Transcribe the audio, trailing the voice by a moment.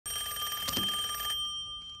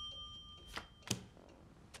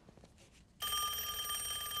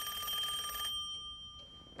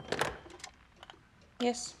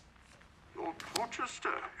Yes. Lord Porchester,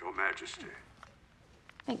 Your Majesty.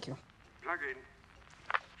 Thank you. Plug in.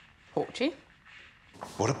 Porchey.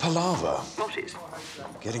 What a palaver. What is?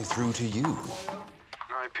 Getting through to you.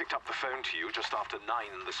 I picked up the phone to you just after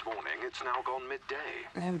 9 this morning. It's now gone midday.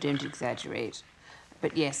 Oh, don't exaggerate.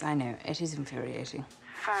 But yes, I know, it is infuriating.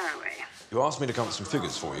 Far away. You asked me to come with some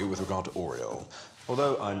figures for you with regard to Oriole.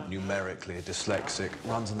 Although I'm numerically dyslexic,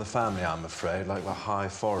 runs in the family, I'm afraid, like the high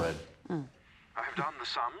forehead. I have done the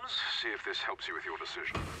sums. See if this helps you with your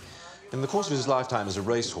decision. In the course of his lifetime as a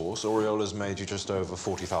racehorse, Oriole has made you just over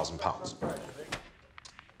 £40,000.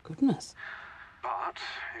 Goodness. But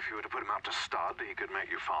if you were to put him out to stud, he could make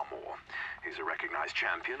you far more. He's a recognised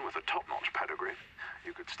champion with a top-notch pedigree.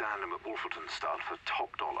 You could stand him at Wolferton stud for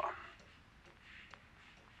top dollar.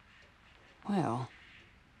 Well,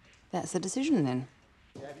 that's the decision then.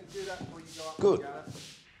 Good.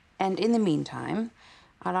 And in the meantime,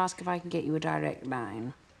 I'll ask if I can get you a direct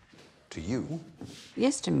line. To you?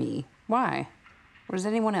 Yes, to me. Why? Or is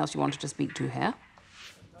there anyone else you wanted to speak to here?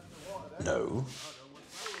 No.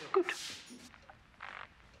 Good.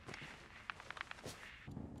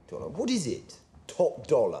 Dollar. What is it? Top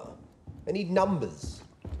dollar. I need numbers.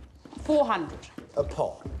 400. A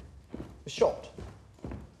pop. A shot.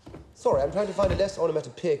 Sorry, I'm trying to find a less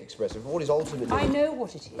onomatopoeic expression of what is ultimately... I know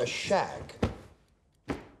what it is. A shag.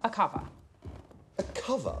 A cover. A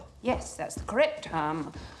cover? Yes, that's the correct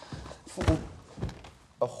term for...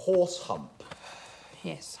 A horse hump.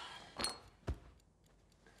 Yes.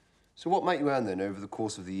 So what might you earn, then, over the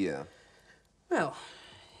course of the year? Well,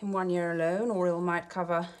 in 1 year alone, Oriole might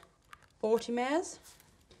cover 40 mares,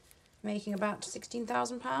 making about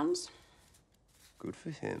 £16,000. Good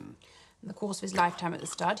for him. In the course of his lifetime at the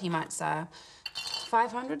stud, he might sire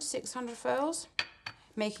 500, 600 foals,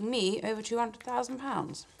 making me over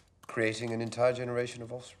 £200,000. Creating an entire generation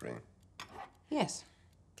of offspring. Yes.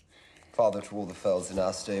 Father to all the foals in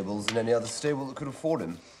our stables and any other stable that could afford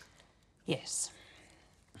him. Yes.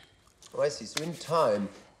 Oh, I see. So in time,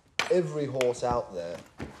 every horse out there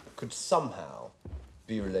could somehow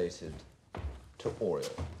be related to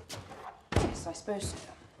Oriole. Yes, I suppose so.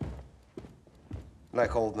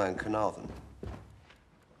 Like old man Carnarvon.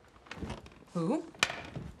 Who?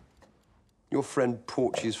 Your friend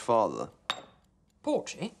Porchey's father.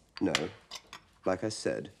 Porchey? No. Like I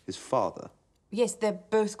said, his father. Yes, they're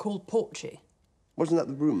both called Porchey. Wasn't that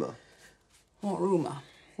the rumour? What rumour?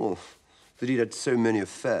 Well, that he'd had so many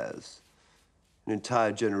affairs. An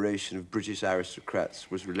entire generation of British aristocrats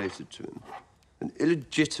was related to him. An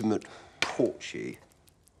illegitimate Porchey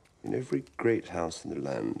in every great house in the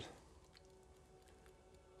land.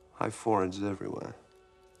 High foreheads everywhere.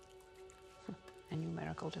 A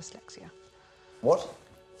numerical dyslexia. What?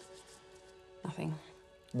 Nothing.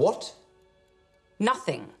 What?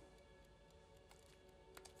 Nothing.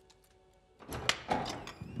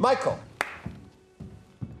 Michael!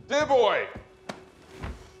 Dear boy!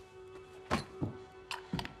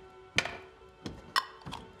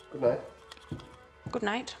 Good night. Good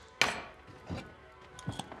night.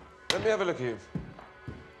 Let me have a look at you.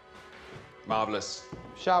 Marvellous.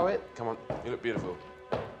 Shall we? Come on, you look beautiful.